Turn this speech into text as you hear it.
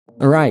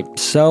Alright,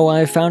 so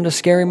I found a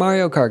scary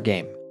Mario Kart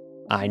game.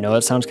 I know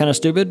it sounds kind of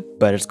stupid,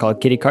 but it's called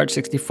Kitty Kart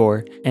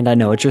 64, and I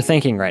know what you're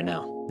thinking right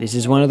now. This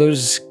is one of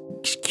those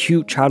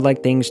cute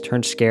childlike things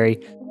turned scary.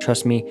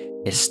 Trust me,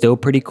 it's still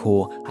pretty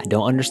cool. I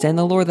don't understand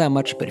the lore that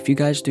much, but if you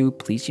guys do,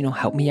 please,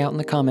 help me out in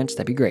the comments,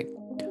 that'd be great.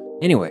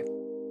 Anyway,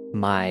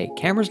 my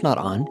camera's not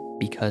on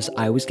because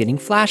I was getting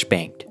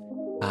flashbanged.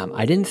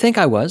 I didn't think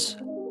I was,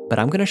 but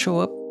I'm gonna show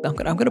up. I'm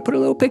gonna put a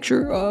little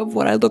picture of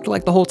what I looked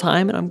like the whole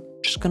time, and I'm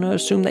just gonna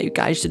assume that you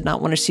guys did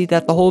not want to see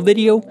that the whole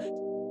video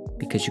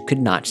because you could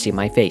not see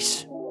my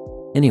face.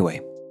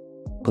 Anyway,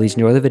 please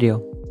enjoy the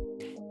video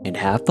and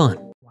have fun.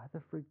 Why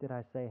the freak did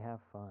I say have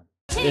fun?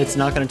 It's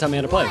not gonna tell me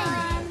how to play.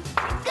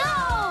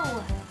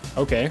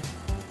 Go! Okay.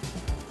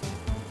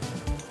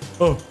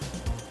 Oh.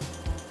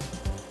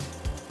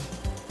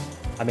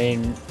 I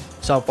mean,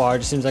 so far it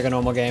just seems like a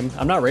normal game.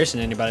 I'm not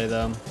racing anybody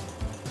though.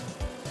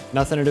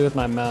 Nothing to do with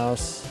my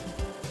mouse.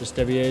 Just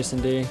WAS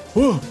and D.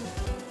 Whew.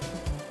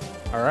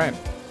 All right.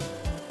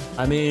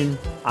 I mean,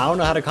 I don't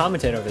know how to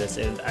commentate over this.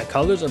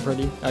 Colors are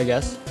pretty, I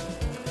guess.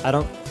 I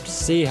don't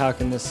see how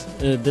can this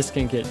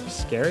can get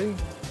scary.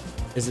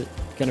 Is it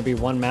gonna be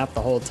one map the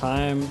whole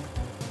time?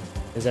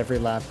 Is every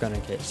lap gonna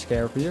get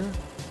scarier?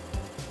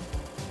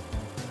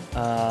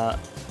 That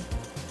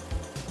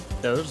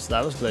was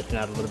glitching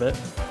out a little bit.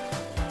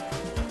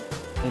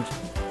 And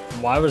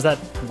why did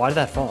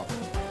that fall?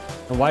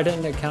 And why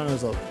didn't it count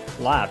as a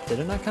lap? Did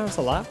it not count as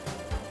a lap?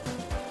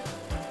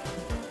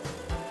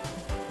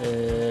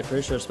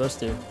 Pretty sure it's supposed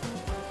to.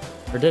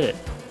 Or did it?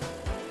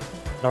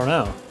 I don't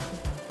know.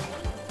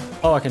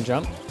 Oh, I can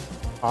jump.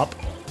 Up.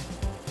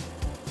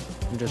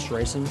 I'm just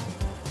racing.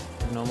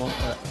 Like normal.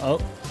 Oh.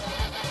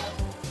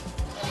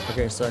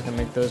 Okay, so I can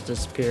make those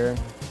disappear.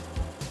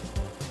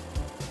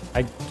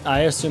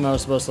 I assume I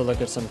was supposed to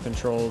look at some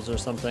controls or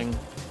something.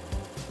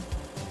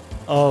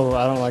 Oh,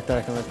 I don't like that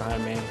I can look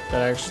behind me.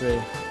 That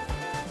actually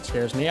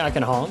scares me. I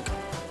can honk.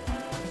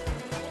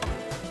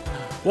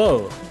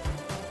 Whoa.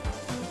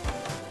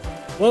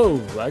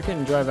 Whoa, I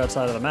can drive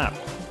outside of the map.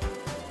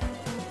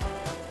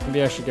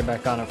 Maybe I should get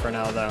back on it for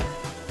now though.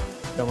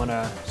 Don't want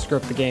to screw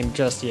up the game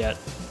just yet.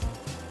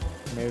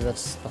 Maybe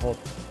that's the whole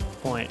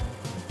point.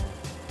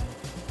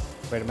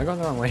 Wait, am I going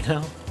the wrong way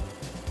now?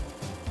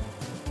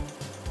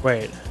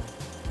 Wait.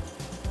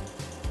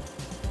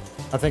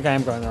 I think I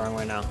am going the wrong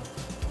way now.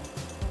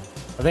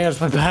 I think I just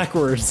went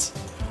backwards.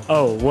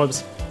 Oh,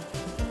 whoops.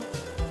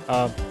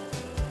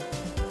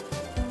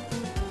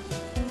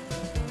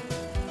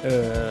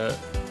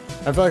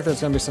 I feel like there's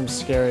gonna be some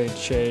scary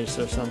chase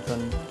or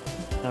something.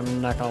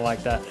 I'm not gonna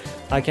like that.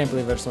 I can't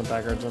believe I just went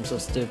backwards. I'm so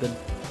stupid.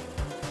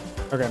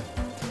 Okay.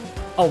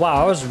 Oh wow,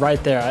 I was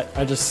right there.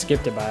 I just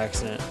skipped it by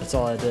accident. That's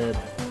all I did.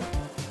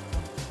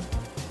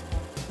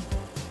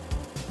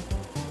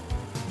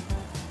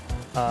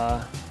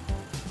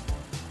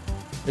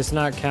 It's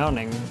not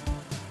counting.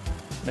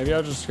 Maybe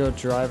I'll just go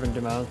drive and do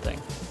my own thing.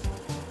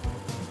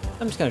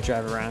 I'm just gonna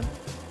drive around.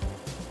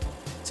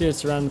 See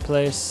what's around the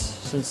place,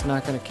 since it's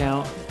not gonna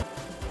count.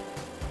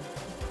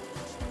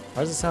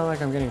 Why does it sound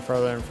like I'm getting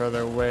further and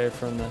further away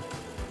from the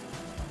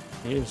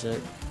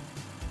music?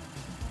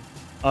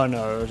 Oh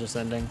no, it was just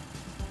ending.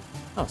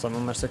 Oh,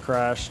 someone must have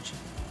crashed.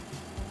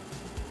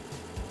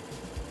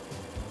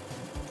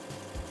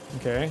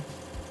 Okay.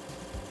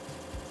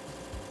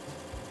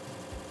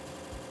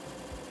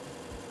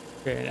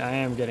 Okay, I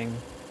am getting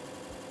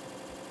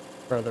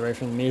further away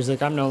from the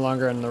music. I'm no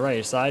longer in the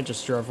race. I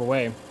just drove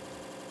away.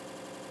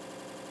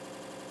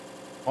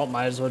 Well,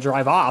 might as well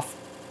drive off.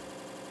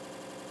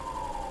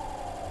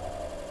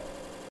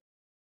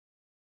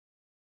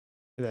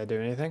 Did that do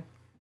anything?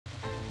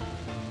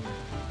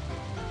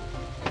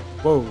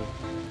 Whoa.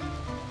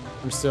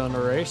 I'm still in a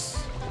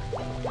race.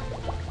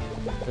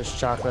 There's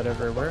chocolate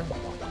everywhere.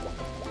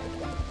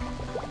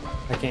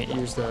 I can't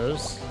use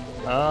those.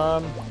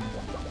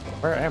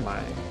 Where am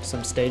I?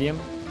 Some stadium?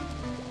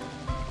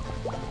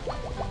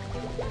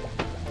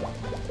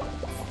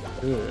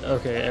 Ugh,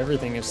 okay,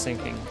 everything is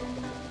sinking.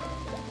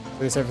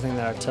 At least everything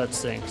that I've touched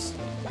sinks.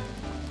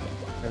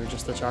 Maybe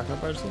just the chocolate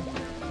bars?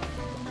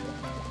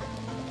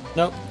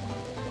 Nope.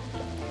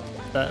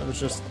 That was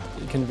just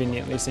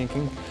conveniently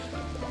sinking.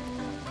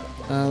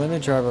 Let me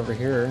drive over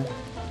here.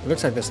 It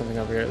looks like there's something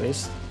over here at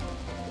least.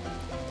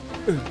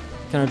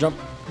 Can I jump?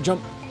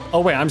 Jump. Oh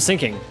wait, I'm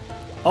sinking.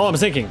 Oh, I'm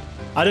sinking.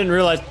 I didn't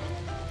realize.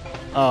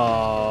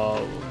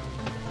 Oh.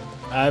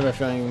 I have a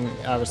feeling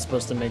I was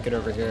supposed to make it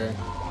over here.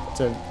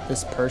 To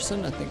this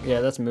person, I think.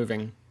 Yeah, that's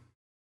moving.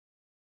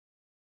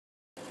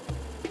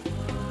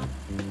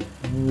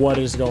 What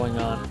is going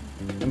on?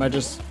 I'm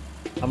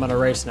on a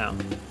race now.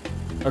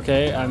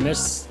 Okay, I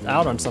missed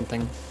out on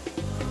something.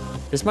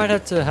 This might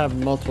have to have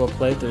multiple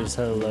playthroughs.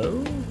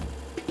 Hello?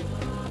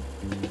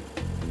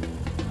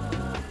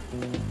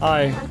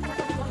 Hi.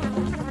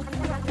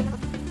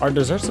 Are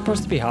desserts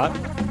supposed to be hot?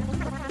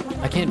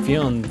 I can't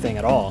feel anything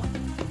at all.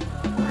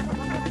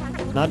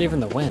 Not even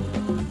the wind.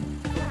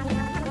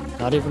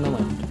 Not even the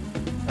wind.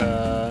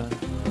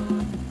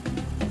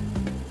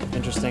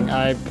 Interesting.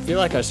 I feel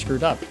like I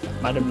screwed up.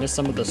 Might have missed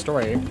some of the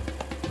story.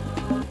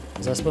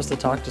 Was I supposed to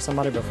talk to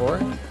somebody before?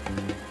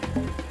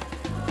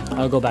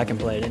 I'll go back and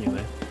play it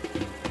anyway.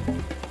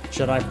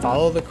 Should I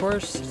follow the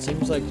course? It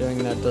seems like doing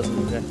that doesn't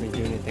exactly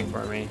do anything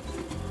for me.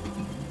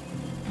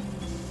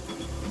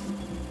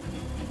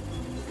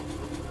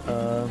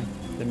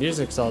 The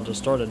music's all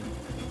distorted.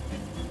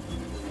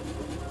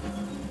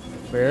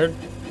 Weird.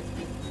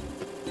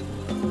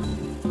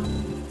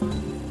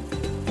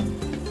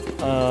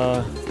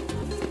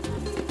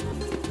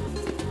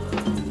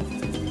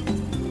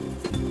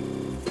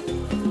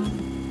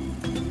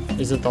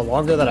 Is it the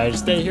longer that I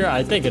stay here?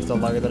 I think it's the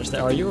longer that I stay.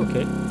 Are you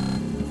okay?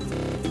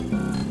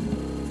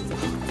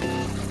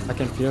 I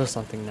can feel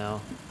something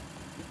now.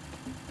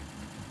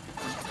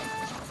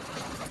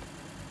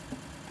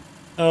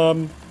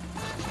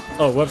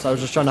 Oh, whoops, I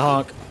was just trying to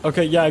honk.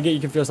 Okay, yeah, I get you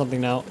can feel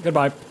something now.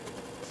 Goodbye.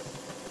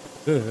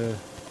 Ugh.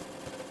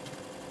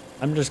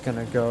 I'm just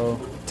gonna go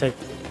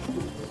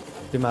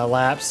do my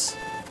laps,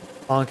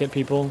 honk at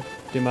people,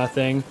 do my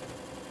thing.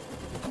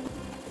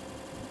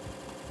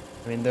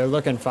 I mean, they're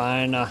looking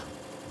fine.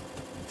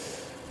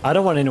 I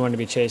don't want anyone to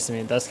be chasing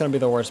me. That's gonna be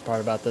the worst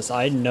part about this.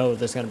 I know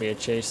there's gonna be a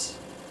chase,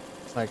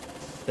 like,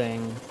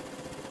 thing,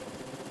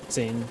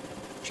 scene,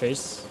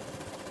 chase,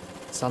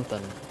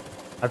 something.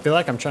 I feel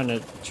like I'm trying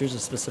to choose a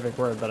specific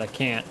word, but I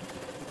can't.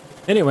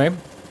 Anyway,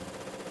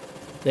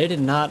 they did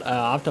not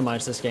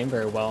optimize this game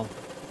very well.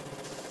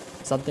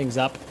 Something's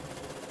up.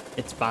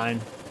 It's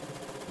fine.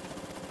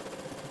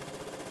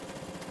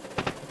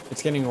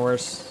 It's getting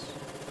worse.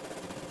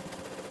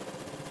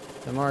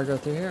 The more I go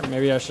through here,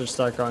 maybe I should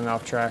start going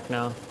off track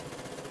now.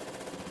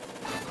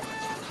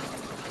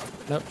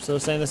 Nope, still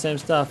saying the same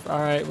stuff. All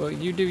right, well,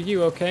 you do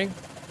you, okay?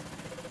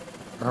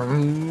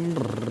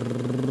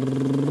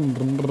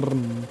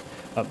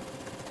 Oh,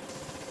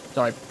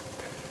 sorry.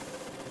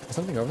 Is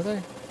something over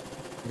there?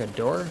 Like a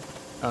door?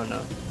 Oh,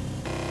 no.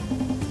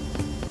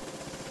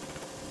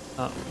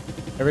 Oh.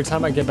 Every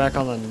time I get back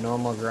on the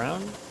normal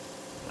ground,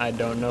 I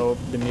don't know,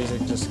 the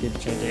music just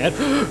keeps changing.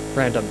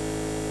 Random.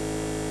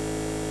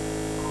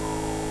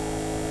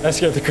 That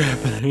scared the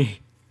crap out of me.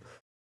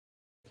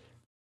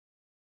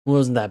 It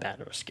wasn't that bad.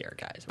 It was scary,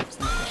 guys. It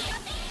wasn't that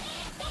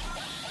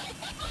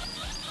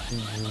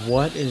bad.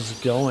 What is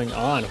going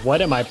on?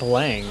 What am I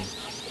playing?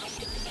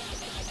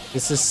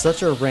 This is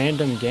such a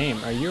random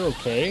game. Are you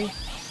okay?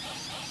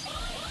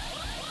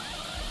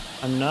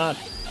 I'm not.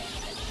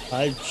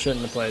 I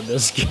shouldn't have played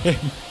this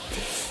game.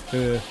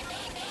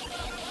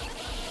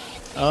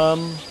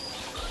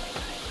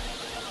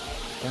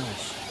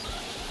 Gosh.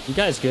 You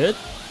guys good?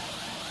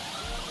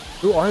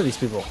 Who are these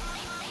people?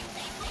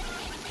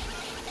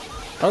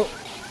 Oh.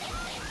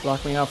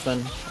 Block me off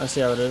then. I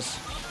see how it is.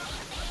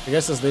 I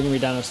guess it's leading me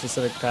down a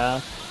specific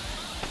path.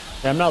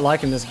 Yeah, I'm not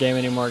liking this game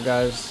anymore,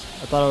 guys.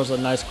 I thought it was a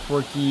nice,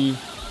 quirky,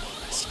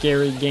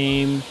 scary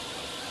game.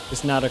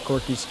 It's not a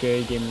quirky,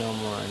 scary game no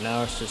more.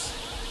 Now it's just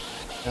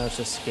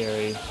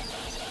scary.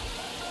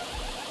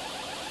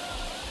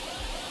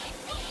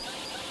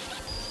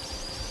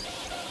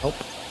 Help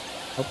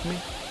me.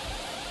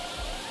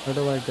 Where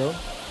do I go?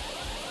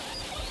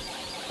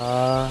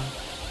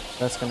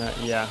 That's gonna,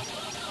 yeah.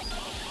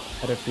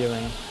 Had a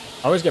feeling.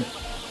 I always get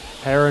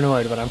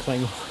paranoid when I'm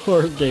playing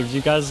horror games.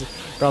 You guys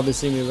probably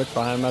see me look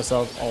behind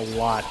myself a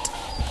lot.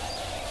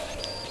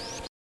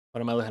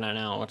 What am I looking at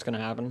now? What's gonna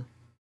happen?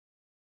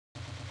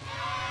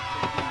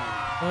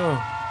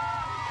 Oh.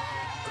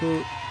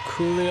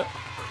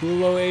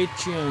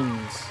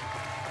 Cooloachians.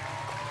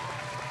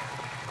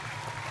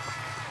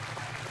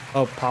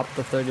 Oh, pop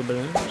the 30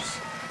 balloons.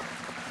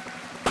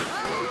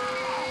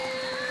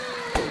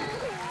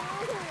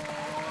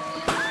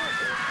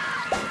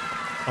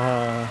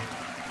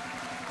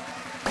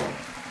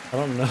 I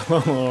don't know,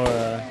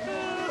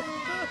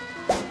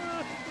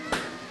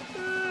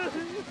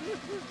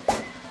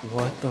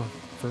 what the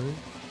fruit?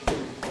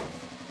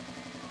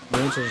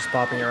 Balloons are just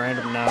popping at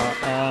random now.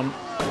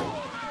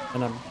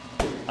 And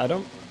I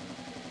don't,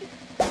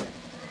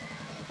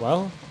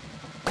 well,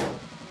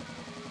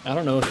 I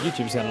don't know if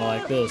YouTube's gonna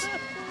like this.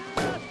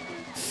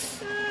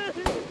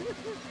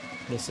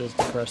 This is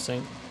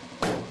depressing.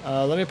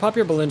 Let me pop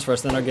your balloons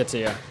first, then I'll get to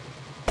you.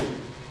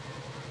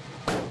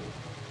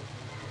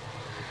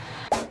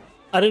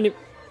 I didn't even,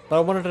 but I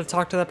wanted to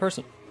talk to that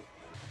person.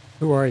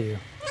 Who are you?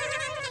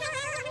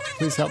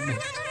 Please help me.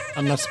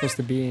 I'm not supposed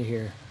to be in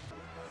here.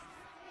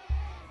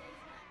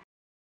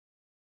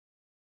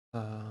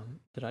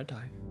 Did I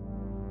die?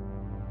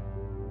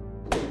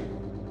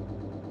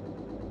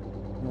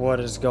 What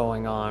is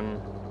going on?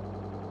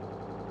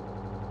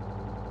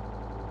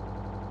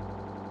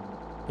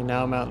 Okay,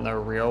 now I'm out in the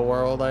real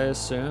world, I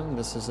assume.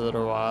 This is a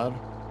little odd.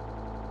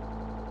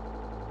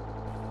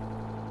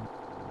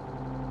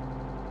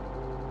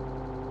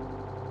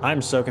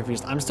 I'm so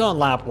confused. I'm still on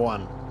lap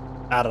 1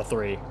 out of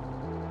 3.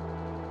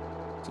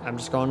 I'm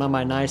just going on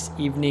my nice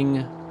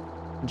evening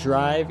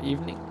drive.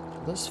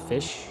 Are those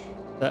fish?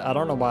 I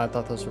don't know why I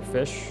thought those were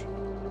fish.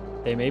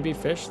 They may be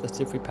fish. Let's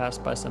see if we pass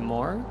by some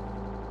more.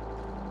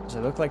 Does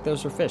it look like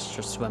those are fish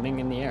just swimming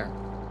in the air?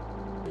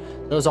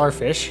 Those are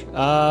fish.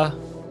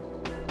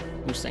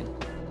 Interesting.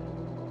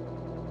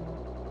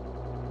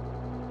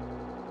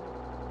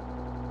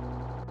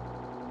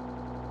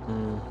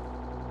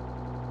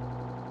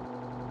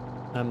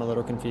 I'm a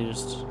little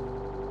confused.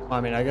 Well,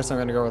 I mean, I guess I'm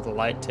gonna go where the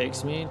light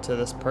takes me to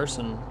this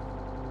person.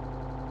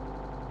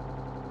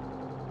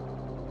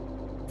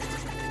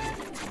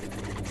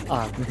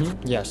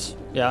 Yes.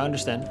 Yeah, I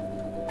understand.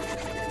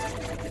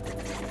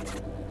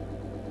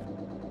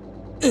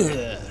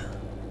 Ugh.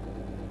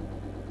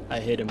 I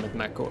hit him with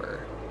my core.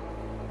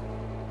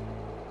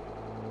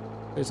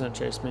 Please don't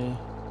chase me.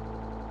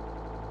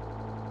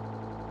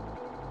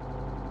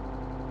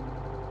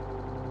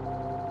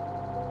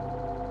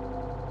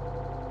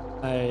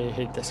 I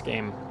hate this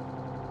game.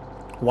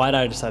 Why did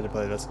I decide to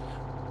play this?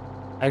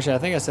 Actually, I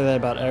think I say that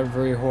about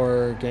every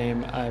horror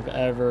game I've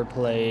ever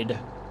played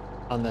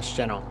on this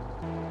channel.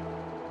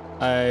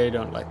 I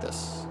don't like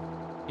this.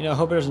 You know, I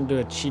hope it doesn't do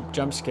a cheap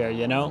jump scare,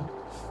 you know?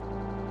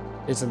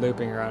 It's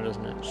looping around,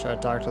 isn't it? Should I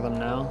talk to them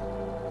now?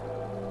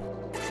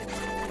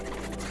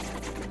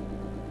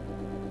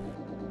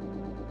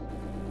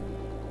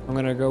 I'm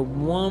gonna go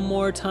one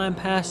more time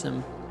past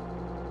him,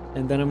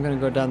 and then I'm gonna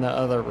go down the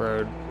other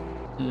road.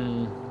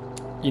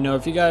 You know,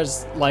 if you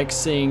guys like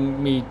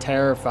seeing me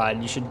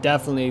terrified, you should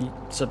definitely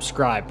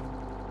subscribe,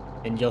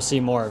 and you'll see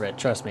more of it.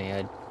 Trust me,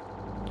 I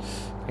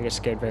get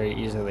scared very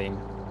easily.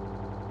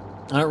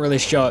 I don't really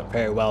show it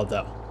very well,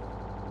 though.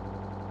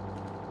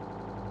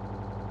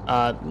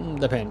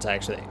 Depends,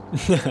 actually.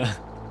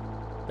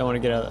 Don't want to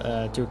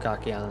get too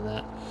cocky on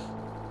that.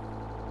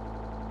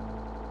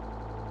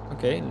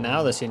 Okay,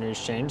 now the scenery's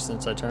changed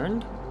since I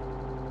turned.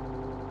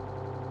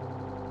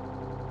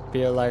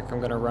 Feel like I'm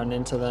gonna run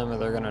into them or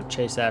they're gonna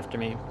chase after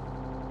me.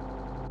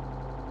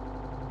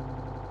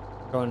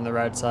 Going the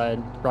right side.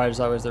 Right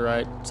is always the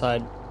right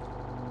side.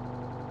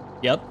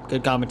 Yep,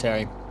 good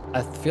commentary.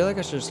 I feel like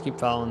I should just keep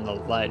following the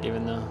light,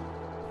 even though...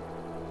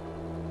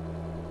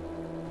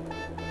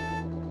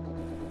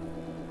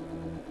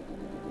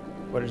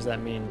 What does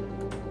that mean?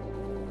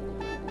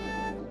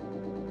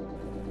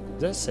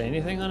 Does that say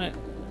anything on it?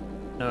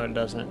 No, it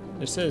doesn't.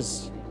 It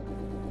says...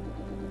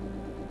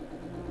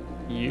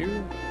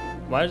 You?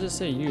 Why does it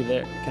say you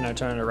there? Can I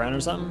turn it around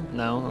or something?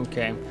 No?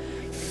 Okay.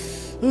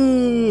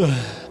 Ooh.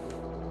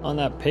 On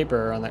that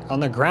paper, on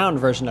the ground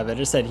version of it,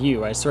 it said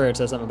you. I swear it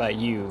says something about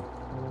you.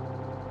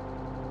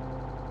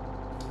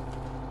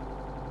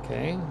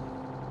 Okay.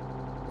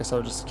 Guess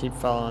I'll just keep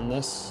following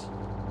this.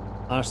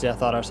 Honestly, I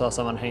thought I saw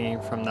someone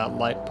hanging from that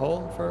light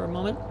pole for a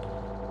moment,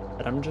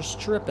 but I'm just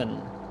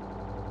tripping.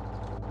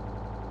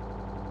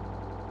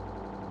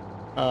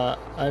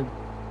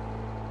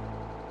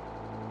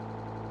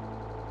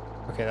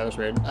 Okay, that was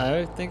weird.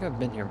 I think I've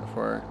been here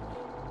before.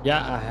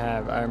 Yeah, I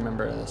have. I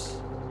remember this.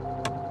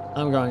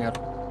 I'm going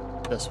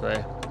up this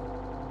way.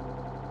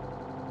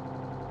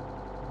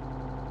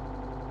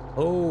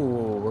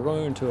 Oh, we're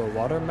going to a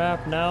water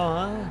map now,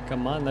 huh?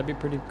 Come on, that'd be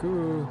pretty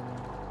cool.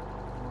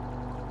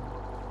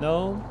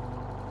 No?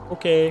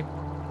 Okay.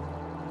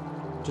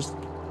 Just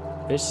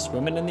fish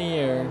swimming in the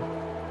air.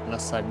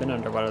 Unless I've been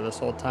underwater this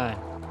whole time.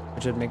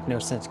 Which would make no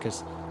sense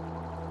because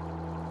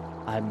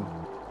I'm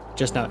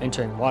just now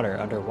entering water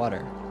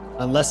underwater.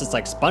 Unless it's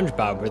like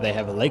SpongeBob where they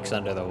have lakes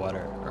under the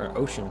water or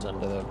oceans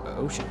under the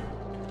ocean.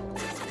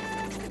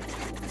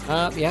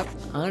 Yep,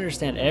 I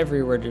understand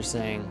every word you're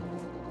saying.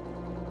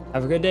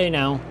 Have a good day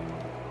now.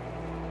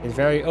 It's a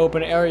very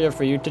open area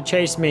for you to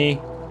chase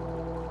me.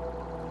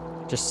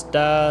 Just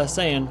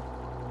saying.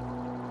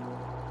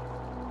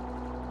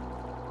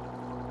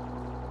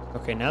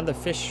 Okay, now the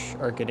fish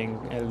are getting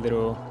a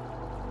little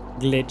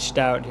glitched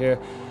out here.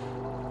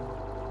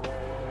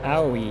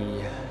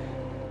 Owie.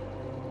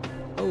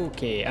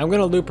 Okay, I'm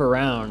gonna loop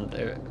around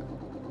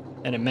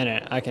in a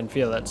minute. I can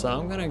feel it, so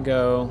I'm gonna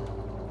go...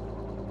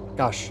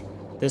 Gosh,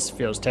 this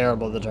feels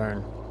terrible to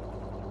turn.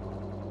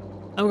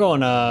 I'm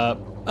going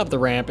up the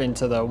ramp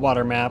into the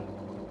water map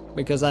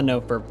because I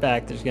know for a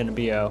fact there's gonna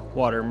be a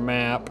water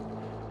map.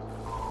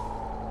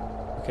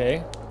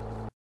 Okay.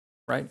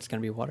 Right, it's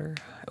gonna be water,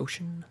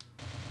 ocean.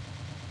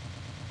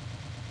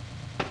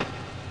 I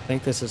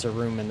think this is a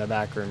room in the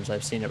back rooms.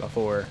 I've seen it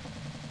before.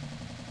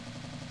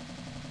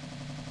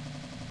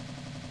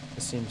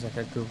 This seems like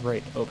a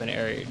great open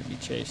area to be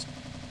chased.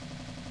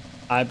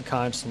 I'm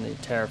constantly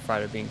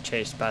terrified of being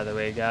chased, by the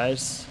way,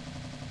 guys.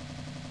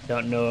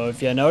 Don't know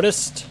if you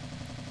noticed,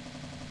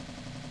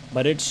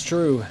 but it's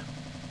true.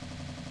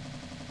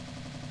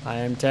 I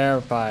am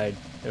terrified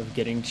of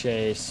getting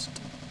chased,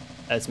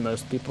 as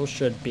most people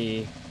should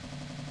be.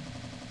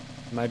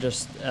 Am I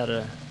just at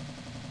a...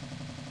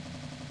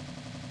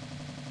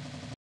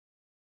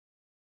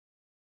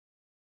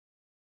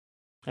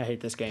 I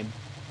hate this game.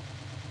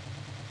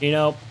 You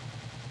know,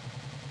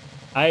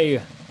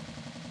 I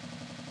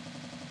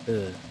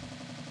don't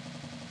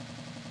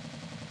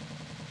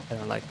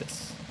like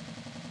this.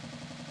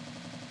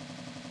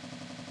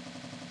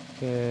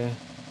 Okay.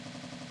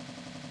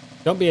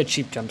 Don't be a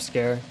cheap jump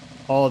scare.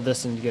 All of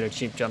this and you get a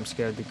cheap jump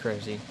scare would be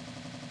crazy.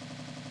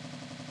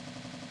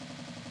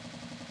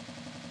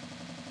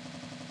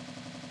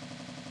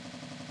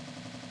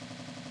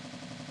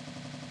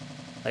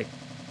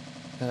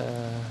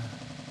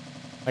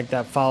 Like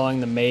that following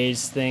the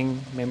maze thing.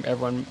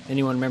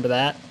 Anyone remember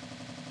that?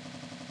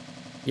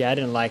 Yeah, I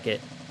didn't like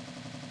it.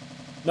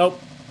 Nope.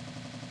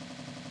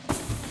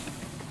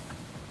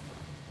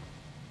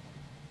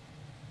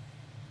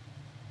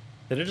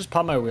 Did it just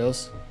pop my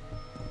wheels?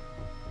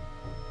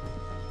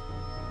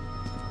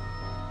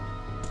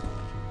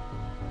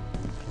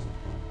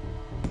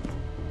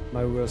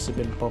 My wheels have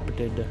been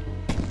puppeted.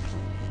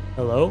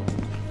 Hello?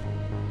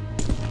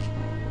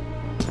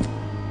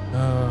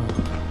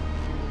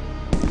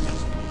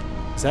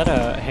 Is that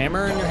a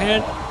hammer in your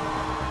hand?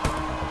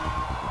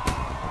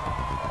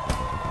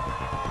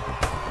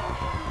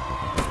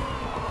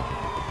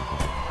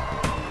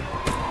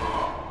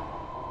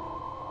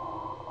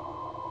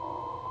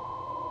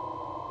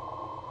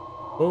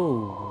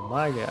 Oh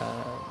my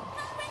god.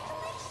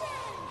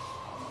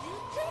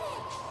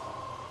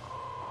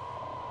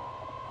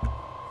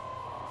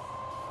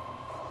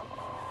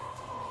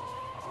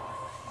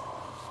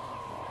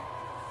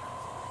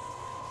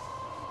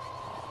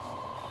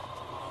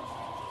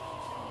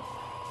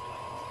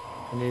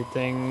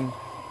 Anything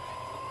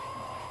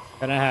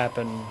gonna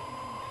happen?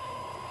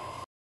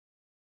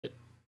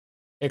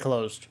 It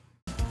closed.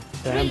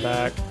 Stand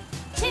back.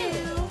 2,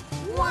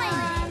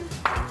 1,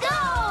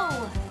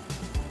 go!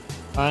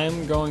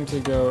 I'm going to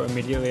go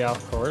immediately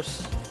off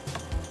course.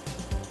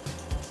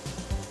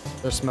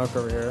 There's smoke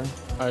over here.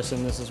 I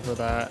assume this is where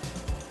that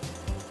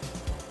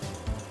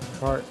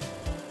cart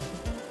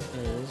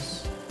is.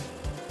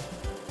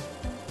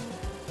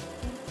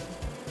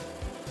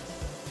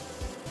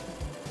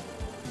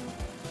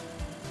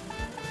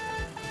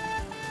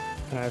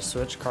 Can I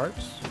switch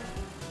carts?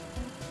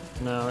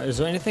 No. Is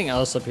there anything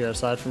else up here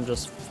aside from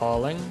just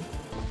falling?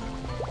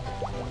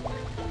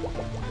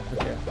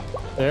 Okay.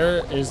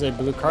 There is a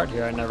blue cart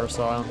here I never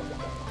saw.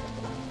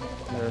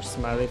 There are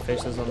smiley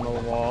faces on the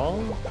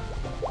wall.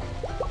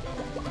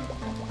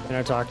 Can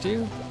I talk to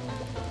you?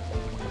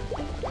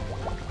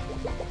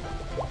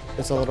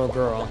 It's a little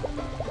girl.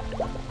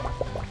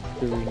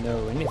 Do we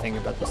know anything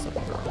about this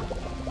little girl?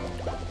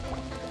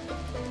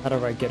 How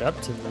do I get up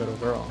to the little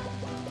girl?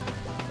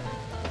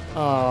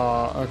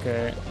 Oh,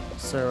 okay.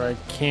 So I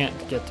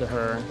can't get to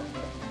her.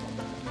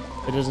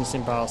 It doesn't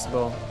seem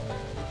possible.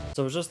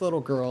 So it's just a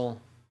little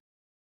girl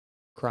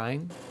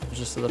crying? It's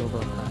just a little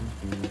girl crying.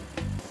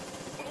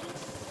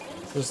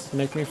 Just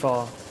make me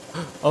fall.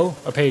 Oh,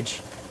 a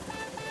page.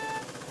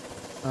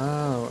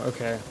 Oh,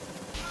 okay.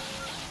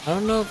 I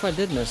don't know if I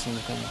did miss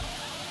anything.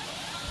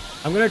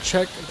 I'm gonna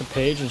check the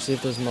page and see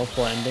if there's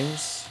multiple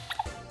endings.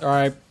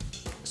 Alright,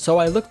 so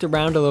I looked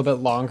around a little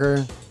bit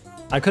longer.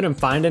 I couldn't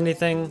find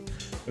anything,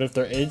 but if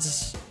there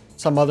is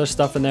some other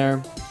stuff in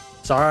there,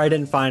 sorry I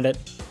didn't find it.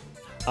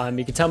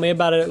 You can tell me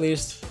about it at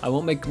least. I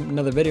won't make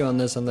another video on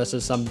this unless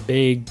it's some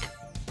big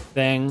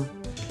thing.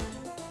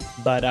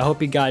 But I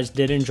hope you guys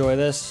did enjoy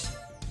this.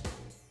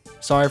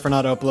 Sorry for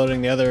not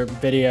uploading the other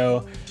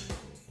video.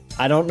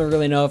 I don't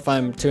really know if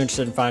I'm too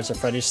interested in Five Nights at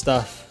Freddy's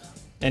stuff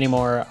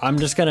anymore. I'm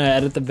just gonna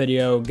edit the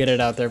video, get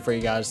it out there for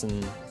you guys,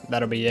 and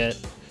that'll be it.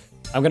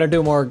 I'm gonna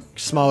do more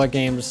smaller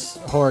games,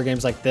 horror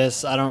games like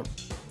this. I'm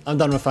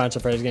done with Five Nights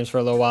at Freddy's games for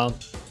a little while.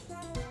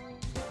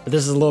 But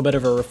this is a little bit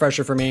of a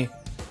refresher for me.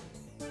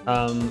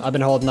 I've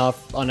been holding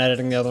off on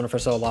editing the other one for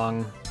so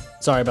long.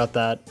 Sorry about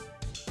that.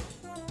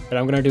 But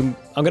I'm gonna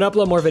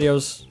upload more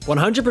videos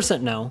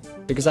 100% now,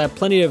 because I have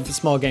plenty of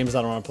small games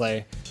I don't want to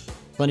play.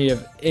 Plenty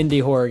of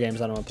indie horror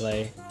games I don't want to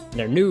play. And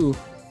their new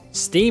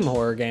Steam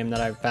horror game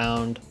that I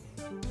found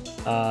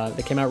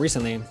that came out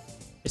recently.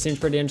 It seems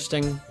pretty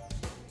interesting.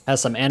 Has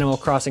some Animal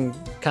Crossing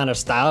kind of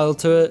style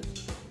to it.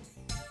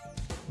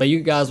 But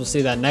you guys will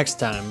see that next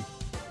time.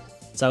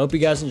 So I hope you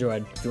guys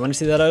enjoyed. If you want to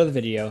see that other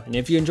video, and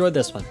if you enjoyed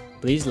this one,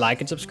 please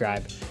like and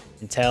subscribe.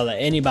 And tell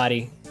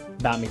anybody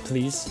about me,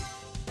 please.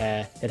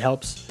 It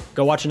helps.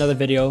 Go watch another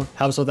video.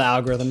 Helps with the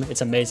algorithm.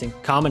 It's amazing.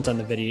 Comment on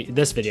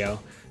this video.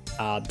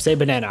 Say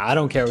banana. I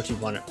don't care what you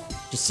want.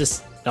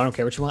 Just I don't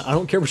care what you want. I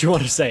don't care what you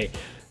want to say.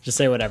 Just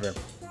say whatever.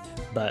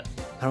 But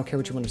I don't care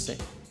what you want to say.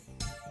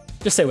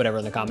 Just say whatever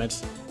in the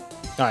comments.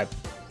 All right.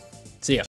 See ya.